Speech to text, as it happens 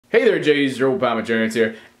Hey there, J's, your old pal McJuggerNuggets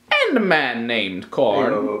here, and a man named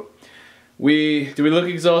Corn. Hello. Do we look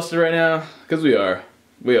exhausted right now? Because we are.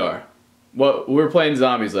 We are. Well, we were playing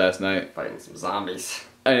zombies last night. Fighting some zombies.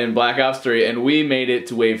 In Black Ops 3, and we made it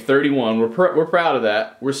to wave 31. We're proud of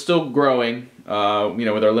that. We're still growing, you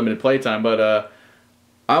know, with our limited playtime, but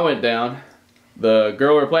I went down, the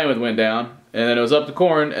girl we were playing with went down, and then it was up to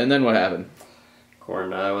Corn, and then what happened?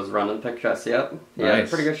 Corn was running, picked Jesse up. He Nice. had a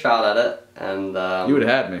pretty good shot at it, and You would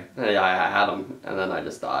have had me. yeah, I had him, and then I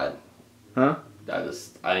just died. Huh?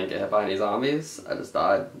 I didn't get hit by any zombies. I just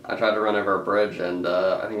died. I tried to run over a bridge, and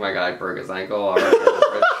I think my guy broke his ankle. I ran over the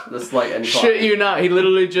bridge. This like Shit you not. He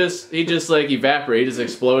literally just like evaporated. He just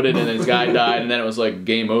exploded, and then his guy died, and then it was like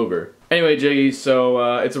game over. Anyway, Jiggy,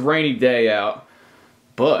 so it's a rainy day out,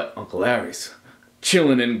 but Uncle Larry's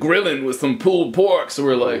chilling and grilling with some pulled pork. So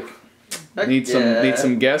we're like, need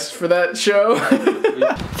some guests for that show.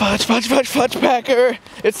 Fudge packer.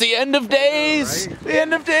 It's the end of days. Right. The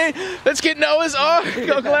end of day. Let's get Noah's Ark.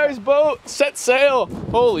 Uncle Larry's boat. Set sail.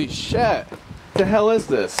 Holy shit. What the hell is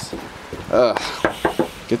this?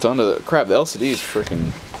 Gets onto the crap. The LCD is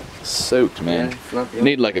freaking soaked, man. Yeah,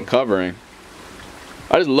 Need like a covering.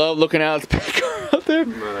 I just love looking out at the picture out there.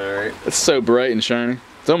 Alright. It's so bright and shiny.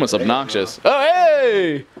 It's almost obnoxious. Oh,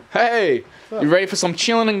 hey! Hey! You ready for some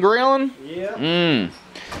chillin' and grillin'? Yeah.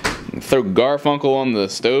 Throw Garfunkel on the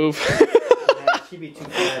stove. She'd be too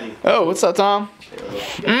fatty. Oh, what's up, Tom?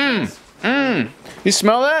 You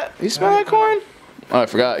smell that? You smell that, Corn? Oh, I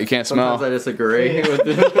forgot. You can't smell. Sometimes I disagree with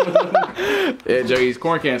this. Yeah, Juggies,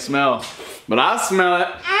 Corn can't smell. But I smell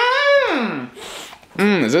it.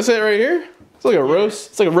 Is this it right here? It's like a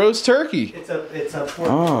roast. It's like a roast turkey. It's a pork.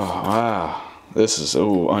 Oh, wow. This is,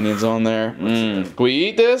 onions on there. Can we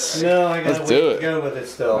eat this? No, I gotta Let's do it. go with it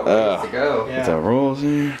still. Let's go. Get that rolls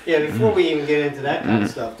in. Yeah, before we even get into that kind of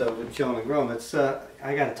stuff though with chilling and grilling, it's I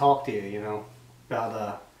gotta talk to you, you know,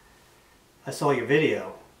 about I saw your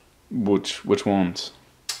video. Which ones?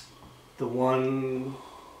 The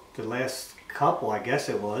last couple, I guess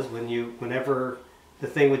it was, whenever the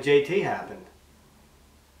thing with JT happened.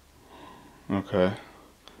 Okay.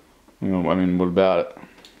 I mean, what about it?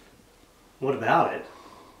 What about it?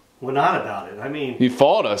 Well, not about it. I mean, He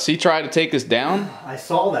fought us. He tried to take us down. I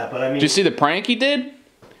saw that, but I mean, Did you see the prank he did?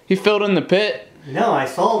 He filled in the pit, no, I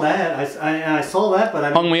saw that. I saw that, but I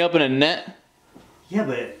mean, hung me up in a net. yeah,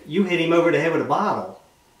 but you hit him over the head with a bottle.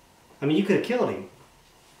 I mean, you could have killed him.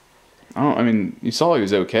 I mean, you saw he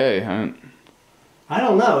was okay. I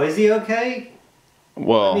don't know. Is he okay?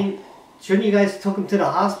 Well, I mean, shouldn't you guys took him to the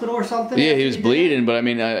hospital or something? yeah, he was bleeding, but I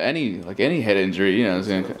mean, any head injury, you know,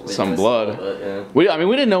 some blood. Yeah. We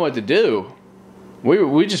didn't know what to do.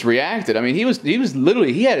 We just reacted. I mean, he was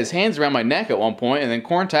literally, he had his hands around my neck at one point, and then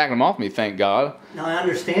Corn tacked him off me. Thank God. No, I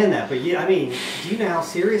understand that, but I mean, do you know how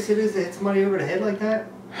serious it is to hit somebody over the head like that?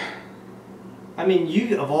 I mean,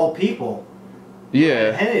 you of all people, a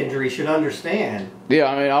Yeah. head injury should understand. Yeah.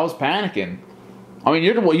 I mean, I was panicking. I mean,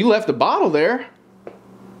 you left the bottle there.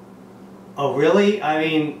 Oh, really? I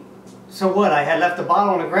mean, so what? I had left the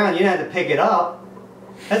bottle on the ground. You had to pick it up.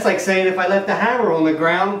 That's like saying if I left the hammer on the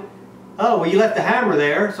ground. Oh, well, you left the hammer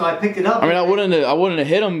there, so I picked it up. I mean, I wouldn't have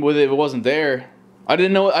hit him with it if it wasn't there. I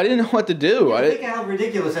didn't know what to do. Think of how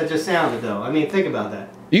ridiculous that just sounded, though. I mean, think about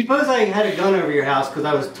that. You- Suppose I had a gun over your house because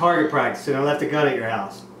I was target practicing. I left a gun at your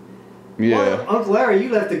house. Yeah. Well, Uncle Larry, you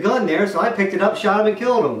left a gun there, so I picked it up, shot him, and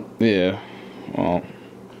killed him. Yeah. Well,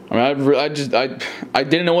 I mean, I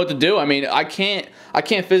didn't know what to do. I mean, I can't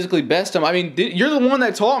physically best him. I mean, you're the one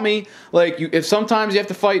that taught me, like, if sometimes you have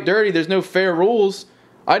to fight dirty, there's no fair rules.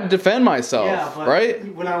 I'd defend myself, Yeah, but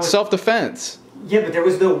right? when I was- Self-defense. Yeah, but there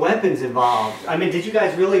was no weapons involved. I mean, did you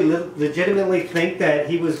guys really legitimately think that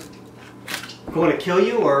he was going to kill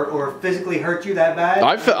you or physically hurt you that bad?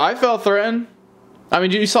 I felt threatened. I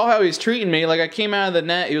mean, you saw how he was treating me. Like, I came out of the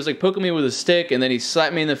net, he was like poking me with a stick, and then he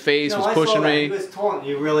slapped me in the face, was pushing me. He was taunting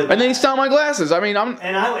you really bad. And then he stole my glasses. I mean,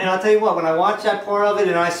 And I'll tell you what, when I watched that part of it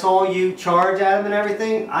and I saw you charge at him and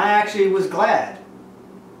everything, I actually was glad.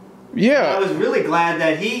 yeah. I was really glad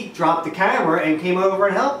that he dropped the camera and came over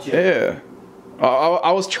and helped you. Yeah.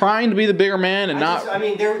 I was trying to be the bigger man and I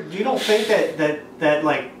mean, you don't think that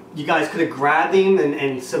like you guys could have grabbed him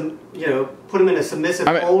and some, you know, put him in a submissive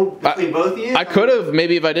hold between both of you? I could have,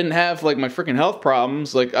 maybe if I didn't have like my freaking health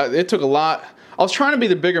problems. Like it took a lot. I was trying to be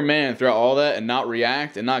the bigger man throughout all that and not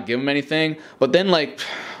react and not give him anything. But then, like,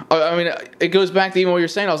 I mean, it goes back to even what you're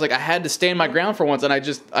saying. I was like, I had to stand my ground for once, and I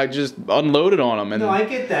just unloaded on him. And no, I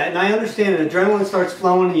get that, and I understand. And adrenaline starts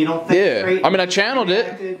flowing, and you don't think straight. I mean, I channeled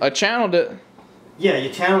it. I channeled it. Yeah, you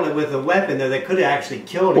channeled it with a weapon though that could have actually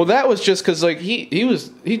killed him. Well, that was just because like he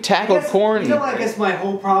tackled corn. You know what I guess my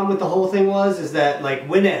whole problem with the whole thing was is that like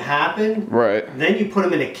when it happened, right? Then you put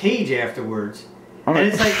him in a cage afterwards. And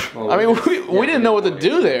it's like, I mean, we didn't know what to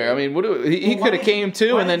do there. I mean, he could have came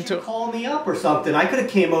too, and then call me up or something. I could have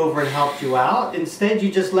came over and helped you out. Instead,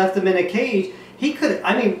 you just left him in a cage. He could.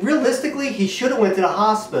 I mean, realistically, he should have went to the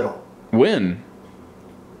hospital. When?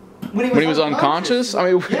 When he was unconscious?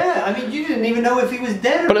 I mean, yeah. I mean, you didn't even know if he was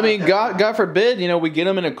dead. But I mean, God forbid, you know, we get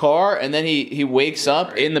him in a car and then he wakes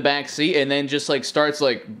up in the back seat and then just like starts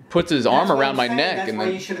like puts his arm around my neck. That's and why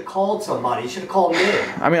then you should have called somebody. You should have called me.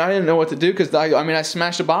 I mean, I didn't know what to do because I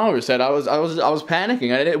smashed a bottle over his head. I was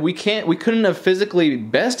panicking. We couldn't have physically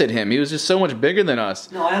bested him. He was just so much bigger than us.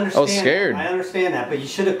 No, I understand. I was scared. I understand that, but you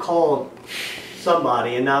should have called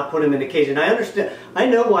somebody and not put him in a cage. And I understand. I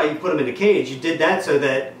know why you put him in a cage. You did that so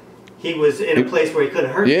that he was in a place where he couldn't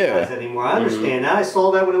hurt you guys anymore. I understand that. I saw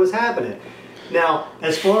that when it was happening. Now,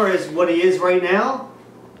 as far as what he is right now,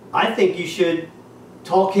 I think you should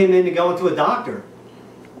talk him into going to a doctor.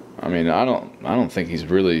 I mean, I don't think he's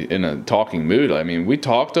really in a talking mood. I mean, we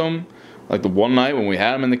talked to him like the one night when we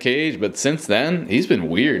had him in the cage, but since then he's been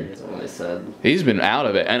weird. That's what I said. He's been out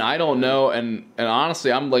of it, and I don't know. And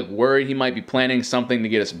honestly, I'm like worried he might be planning something to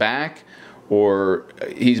get us back. Or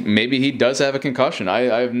maybe he does have a concussion. I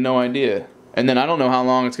have no idea. And then I don't know how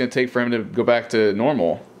long it's going to take for him to go back to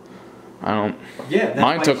normal. I don't. Yeah.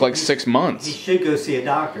 Mine took like 6 months. He should go see a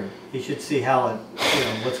doctor. He should see how it,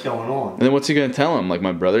 what's going on. And then what's he going to tell him? Like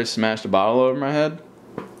my brother smashed a bottle over my head?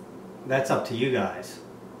 That's up to you guys.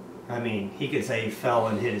 I mean, he could say he fell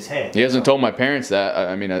and hit his head. He hasn't told my parents that.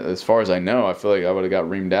 I mean, as far as I know, I feel like I would have got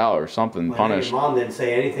reamed out or something, punished. Your mom didn't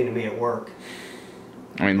say anything to me at work.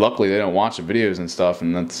 I mean, luckily they don't watch the videos and stuff,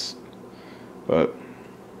 and that's. But,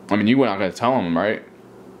 I mean, you were not going to tell them, right?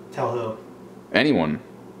 Tell who? Anyone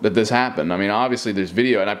that this happened. I mean, obviously there's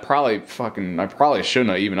video, and I probably shouldn't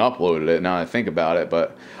have even uploaded it. Now that I think about it,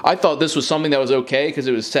 but I thought this was something that was okay because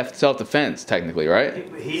it was self-defense, technically,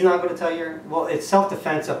 right? He's not going to tell you. Well, it's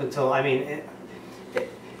self-defense up until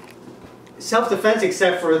self-defense,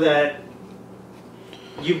 except for that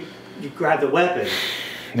you grabbed the weapon.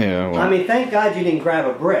 Yeah. Well, I mean, thank God you didn't grab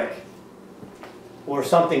a brick or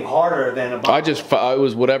something harder than a bottle. I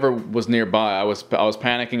was whatever was nearby. I was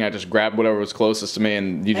panicking. I just grabbed whatever was closest to me,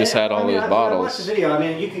 and you just had all those bottles. I watched the video. I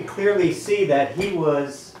mean, you can clearly see that he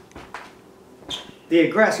was the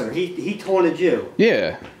aggressor. He taunted you.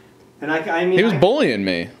 Yeah. And I mean, he was bullying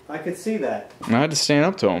me. I could see that. And I had to stand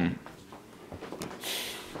up to him.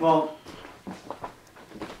 Well,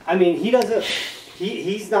 I mean, he doesn't.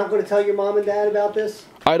 He's not going to tell your mom and dad about this?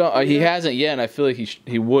 I don't. He hasn't yet, and I feel like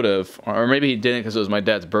he would have, or maybe he didn't because it was my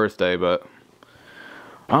dad's birthday. But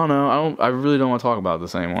I don't know. I really don't want to talk about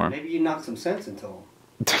this anymore. Maybe you knock some sense into him.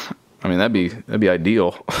 I mean, that'd be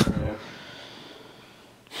ideal. Yeah.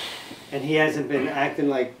 And he hasn't been acting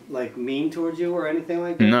like mean towards you or anything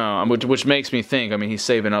like that? No, which makes me think. I mean, he's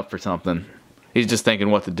saving up for something. He's just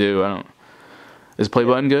thinking what to do. I don't. Is play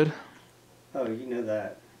button good? Oh, you know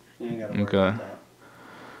that. You ain't got to worry about that.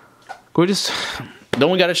 Can we just...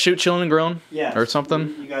 Don't we got to shoot chillin' and grillin'? Yeah. Or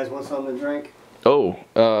something? You guys want something to drink? Oh,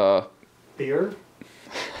 Beer?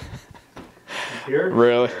 Beer?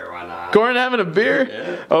 Really? Sure, why not? Gordon having a beer?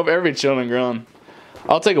 Yeah. Oh, every chillin' and grillin'.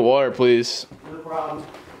 I'll take a water, please. No problem.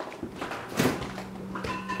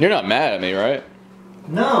 You're not mad at me, right?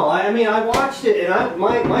 No, I mean, I watched it, and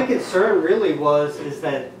my concern really is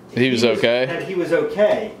that... He was okay? That he was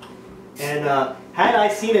okay. And had I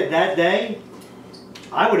seen it that day,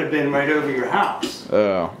 I would have been right over your house.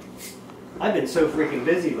 Oh. I've been so freaking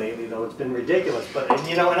busy lately, though. It's been ridiculous. But,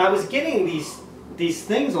 and I was getting these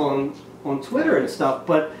things on Twitter and stuff,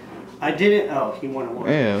 but I didn't... Oh, he wanted one.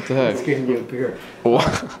 Yeah, what the heck? I was getting you a beer.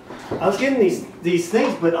 What? I was getting these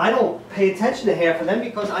things, but I don't pay attention to half of them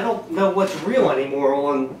because I don't know what's real anymore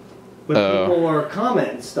when people are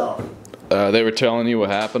commenting stuff. They were telling you what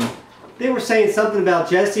happened? They were saying something about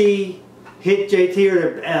Jesse hit JT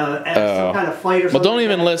or some kind of fight or something. Well, don't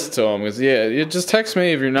even listen to him, because you just text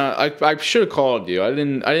me if you're not. I should have called you. I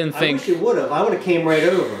didn't think. I wish you would have. I would have came right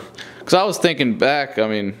over. Because I was thinking back. I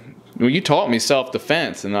mean, you taught me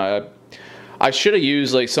self-defense, and I should have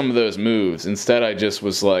used like some of those moves. Instead, I just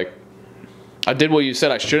was like, I did what you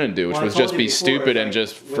said I shouldn't do, which was just be stupid and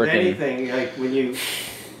just freaking. With anything, like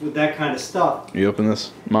with that kind of stuff. You open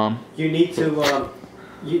this, Mom? You need to.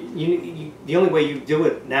 The only way you do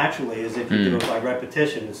it naturally is if you do it by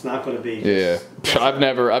repetition. It's not going to be. Yeah, I've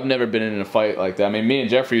never been in a fight like that. I mean, me and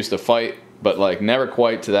Jeffrey used to fight, but like never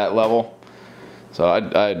quite to that level. So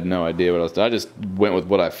I had no idea what I was doing. I just went with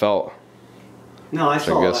what I felt. No, I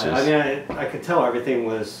saw guess that. I mean, I could tell everything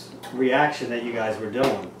was reaction that you guys were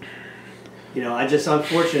doing. You know, I just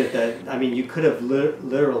unfortunate that, I mean, you could have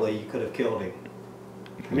literally, you could have killed him.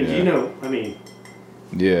 I mean, you know, I mean.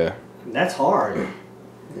 Yeah. That's hard.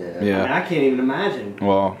 Yeah. I mean, I can't even imagine.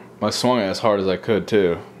 Well, I swung it as hard as I could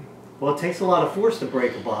too. Well, it takes a lot of force to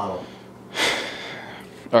break a bottle.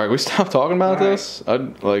 All right, we stop talking about this.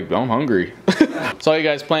 I'm hungry. Saw you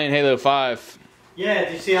guys playing Halo 5. Yeah,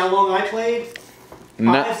 did you see how long I played?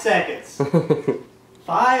 5 seconds.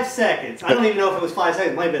 5 seconds. I don't even know if it was 5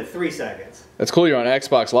 seconds. It might have been 3 seconds. That's cool. You're on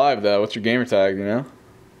Xbox Live though. What's your gamer tag? You know.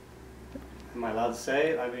 Am I allowed to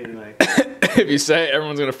say it? I mean, like. If you say it,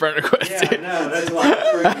 everyone's gonna friend request Yeah, you. no, that's why.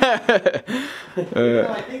 You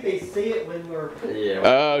know, I think they see it when we're. Yeah.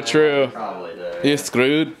 Oh, true. Probably do. You're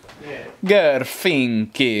screwed. Yeah.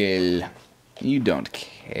 Garfinkel. You don't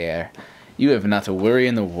care. You have not a worry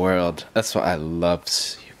in the world. That's what I love.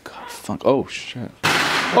 You Garfunkel. Oh shit.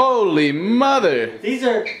 Holy mother. These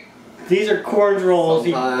are corn rolls.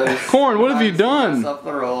 Corn, what have you done? Mess up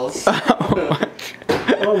the rolls.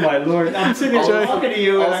 Oh my lord! I'm sitting here talking to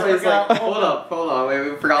you, and I forgot. Like, hold on,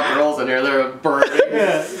 wait, we forgot the rolls in here. They're burning.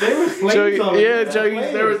 Yeah, they were flames on it. Yeah,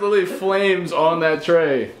 Juggy, there was literally flames on that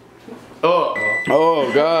tray. Oh.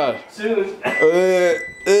 Oh god. Soon.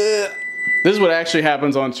 This is what actually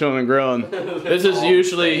happens on Chillin' and Grillin'. This is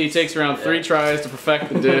usually, he takes around 3 tries to perfect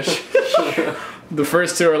the dish. The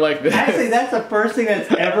first 2 are like this. Actually, that's the first thing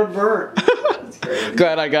that's ever burnt. That's crazy.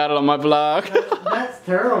 Glad I got it on my vlog. That's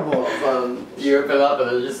terrible. You open it up and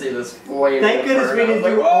then just see this flame. Thank goodness we didn't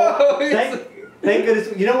do all. Thank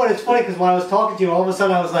goodness. You know what? It's funny because when I was talking to you, all of a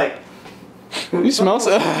sudden I was like, You smell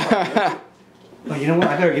so. oh, you know what?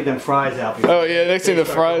 I better get them fries out. Oh yeah, next thing the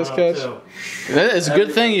fries catch. It's a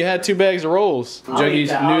good thing you had 2 bags of rolls.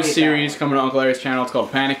 Juggy's new series coming to Uncle Larry's channel. It's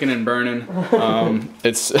called Panickin And Burnin.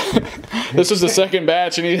 It's this was the 2nd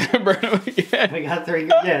batch and he didn't burn it again. We got 3.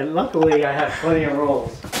 Yeah, luckily I have plenty of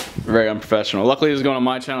rolls. Very unprofessional. Luckily he's going on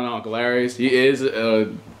my channel, not Uncle Larry's. He is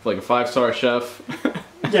like a 5-star chef.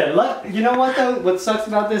 Yeah, you know what though? What sucks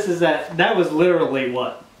about this is that was literally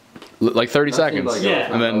what? Like 30 seconds. Like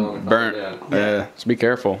yeah. And then burnt. Yeah. So be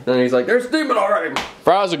careful. Then he's like, "There's steaming already."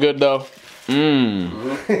 Fries are good though.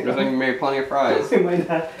 Good thing you made plenty of fries. We might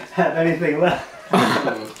not have anything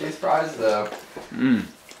left. These fries though.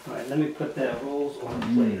 Alright, let me put the rolls on the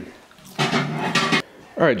plate.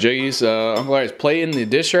 Alright, Juggies, Uncle Larry's plating the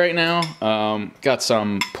dish right now. Got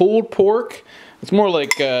some pulled pork. It's more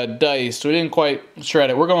like diced. We didn't quite shred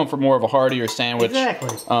it. We're going for more of a heartier sandwich.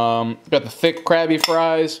 Exactly. Got the thick crabby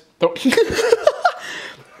fries.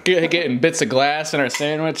 Getting bits of glass in our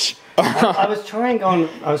sandwich. I was trying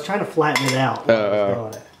to flatten it out. When I was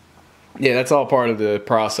doing it. Yeah, that's all part of the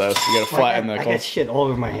process. You gotta flatten the. I got shit all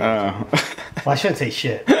over my hands. Well, I shouldn't say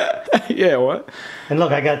shit. Yeah, what? And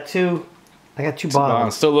look, I got two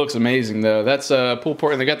bottles. Still looks amazing though. That's pulled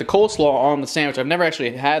pork, and they got the coleslaw on the sandwich. I've never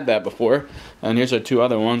actually had that before. And here's our 2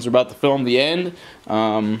 other ones. We're about to film the end.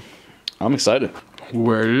 I'm excited.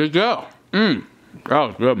 Where did it go? That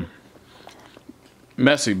was good.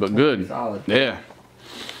 Messy but good. Solid. Yeah.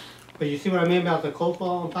 But you see what I mean about the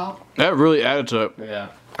coleslaw on top? That really added to it. Yeah.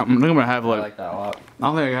 I think I'm gonna have I like that a lot. I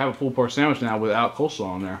don't think I can have a pulled pork sandwich now without coleslaw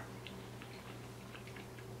on there.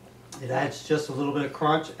 It adds just a little bit of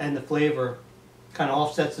crunch, and the flavor kind of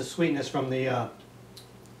offsets the sweetness from the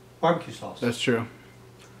barbecue sauce. That's true.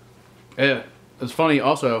 Yeah, it's funny.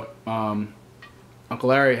 Also, Uncle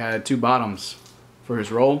Larry had 2 bottoms for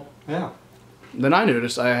his roll. Yeah. Then I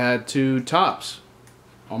noticed I had 2 tops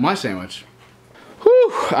on my sandwich.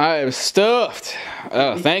 Whew! I am stuffed.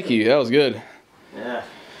 Oh, thank you. That was good. Yeah.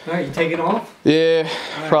 All right, you take it off? Yeah,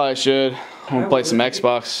 probably should. I'm gonna play some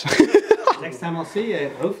Xbox. Next time I'll see you,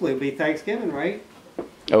 hopefully it'll be Thanksgiving, right?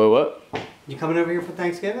 Oh, wait, what? You coming over here for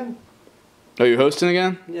Thanksgiving? Oh, you hosting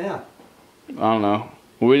again? Yeah. I don't know.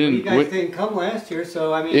 We Well, didn't. you guys didn't come last year,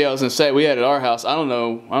 so I mean. Yeah, I was gonna say we had it at our house. I don't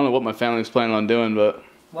know what my family was planning on doing, but.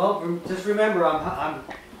 Well, just remember,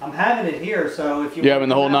 I'm having it here, so if you. You're having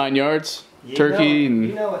the whole 9 yards, turkey, and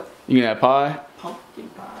you know it. you can have pie. Pumpkin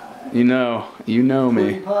pie. You know me.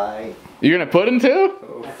 Pudding pie. You're gonna pudding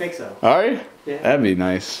too? I think so. Are you? Yeah. That'd be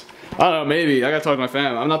nice. I don't know, maybe. I gotta talk to my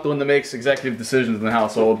family. I'm not the one that makes executive decisions in the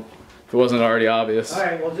household, if it wasn't already obvious.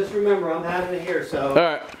 Alright, well just remember, I'm having it here, so.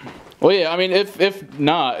 Alright. Well, yeah, I mean, if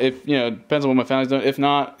not, you know, depends on what my family's doing. If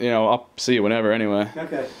not, you know, I'll see you whenever anyway.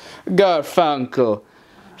 Okay. Garfunkel.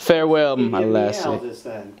 Farewell, You my give me lassie. Elvis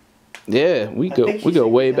then. Yeah, we I think you go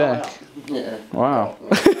should way get the hell back. out. Yeah. Wow.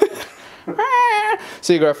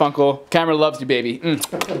 See you, Garfunkel. Camera loves you, baby.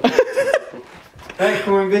 Alright,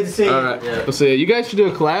 Corn, good to see you. Alright, Yeah. we'll see you. You guys should do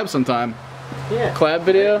a collab sometime. Yeah. collab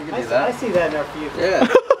video. I see that in our future. Yeah.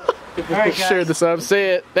 All right, guys. Share this up.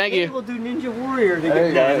 Say it. Thank Maybe you. we'll do Ninja Warrior to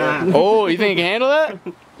There get you that. go. Oh, you think you can handle that?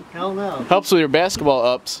 Hell no. Helps with your basketball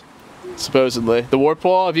ups, supposedly. The warp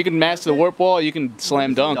wall. If you can master the warp wall, you can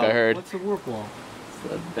slam dunk. I heard. What's the warp wall?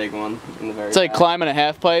 It's the big one in the very It's like back. climbing a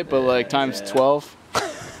half pipe, but like times yeah. 12.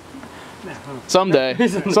 Someday. He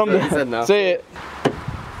Someday. said no. Say it.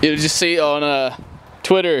 You'll just see on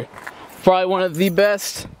Twitter, probably one of the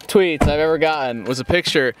best tweets I've ever gotten was a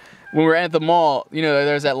picture when we were at the mall. You know,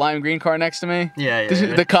 there's that lime green car next to me. Yeah.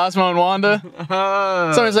 The Cosmo and Wanda.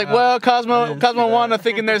 Someone's like, well, Cosmo and Wanda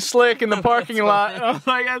thinking they're slick in the parking lot. And I was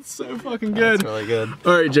like, that's so fucking good. That's really good.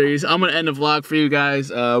 Alright, Jiggies, I'm gonna end the vlog for you guys.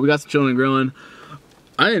 We got some chillin' and grillin'.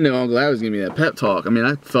 I didn't know Uncle Larry was giving me that pep talk. I mean,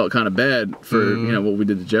 I felt kind of bad for, you know, what we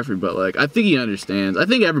did to Jeffrey, but like, I think he understands. I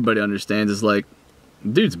think everybody understands. It's like,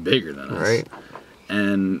 dude's bigger than us. Right.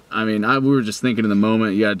 And I mean, we were just thinking in the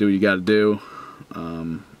moment, you gotta do what you gotta do.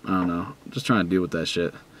 I don't know. Just trying to deal with that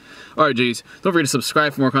shit. Alright, G's. Don't forget to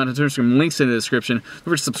subscribe for more content. There's some links in the description. Don't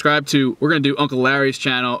forget to subscribe to, we're going to do Uncle Larry's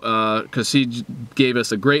channel because he gave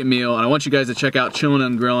us a great meal. And I want you guys to check out Chillin'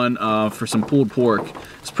 and Grillin' for some pulled pork.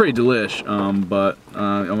 It's pretty delish, but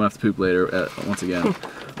I'm going to have to poop later once again.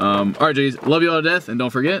 Alright, G's. Love you all to death. And don't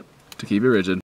forget to keep it rigid.